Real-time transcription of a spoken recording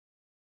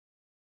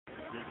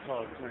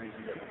tall trees.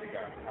 You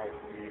got ice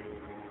cream,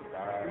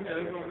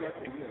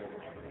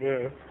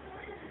 Yeah.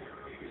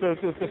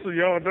 So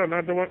y'all done?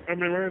 Not the one. I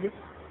mean, Randy.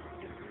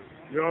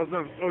 Y'all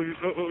done?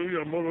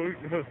 Yeah, Molo.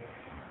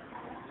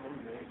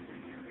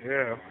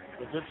 Yeah.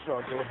 The good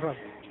short though, huh?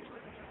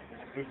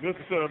 It's good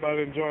to see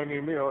everybody enjoying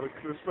their meal,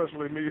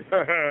 especially me.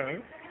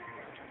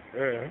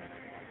 Yeah.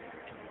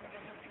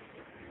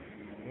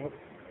 Yep.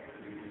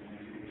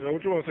 So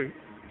what you want to see?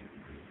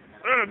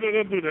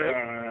 Don't do that.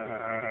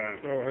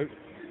 All right.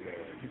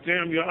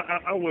 Damn you,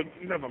 I would.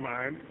 Never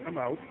mind. I'm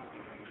out.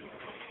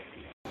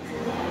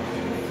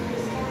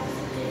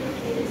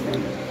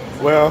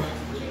 Well,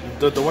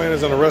 the Dwayne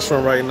is in a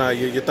restaurant right now.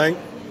 You think?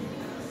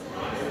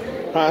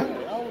 Huh?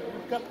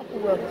 I got the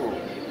restaurant.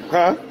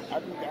 Huh? I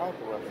just got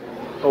the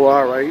restaurant. Oh,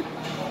 all right.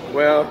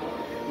 Well,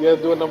 yeah,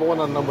 do it number one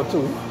or number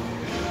two.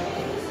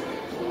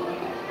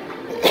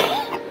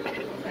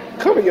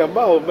 Cover your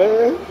mouth,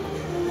 man.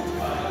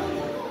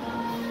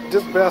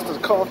 This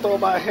bastard coughed on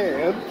my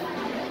hand.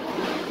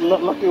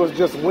 Look, it was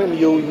just when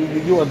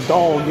you a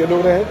dog, you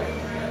know that?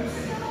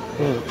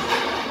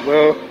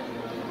 Well,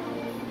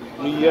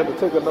 you have to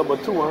take a number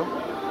two, huh?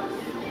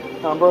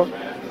 Huh, bro?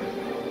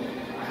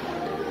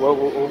 Well,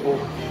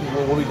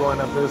 we going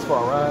up this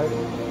far, right?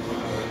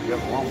 Yep,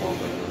 Walmart.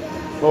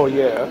 Oh,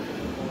 yeah.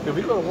 If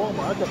we go to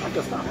Walmart, I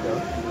can stop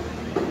there.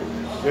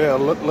 Yeah,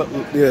 look,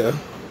 yeah.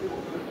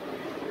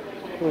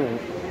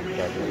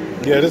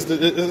 Yeah, it's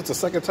the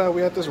second time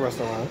we at this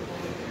restaurant.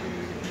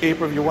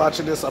 April, if you're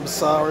watching this, I'm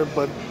sorry,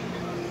 but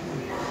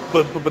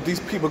these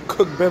people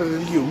cook better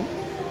than you.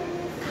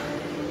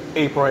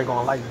 April ain't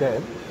gonna like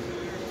that.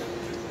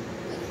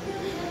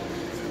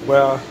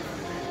 Well,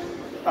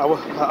 I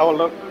will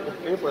look.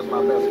 April's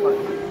my best friend.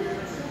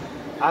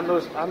 I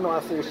know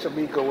I see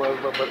Shamika was,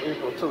 but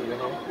April too, you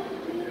know.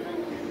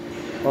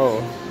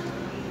 Oh.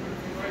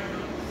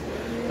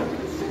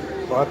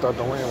 Well, I thought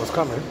Dwayne was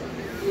coming.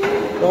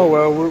 Oh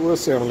well, we'll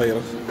see him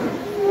later.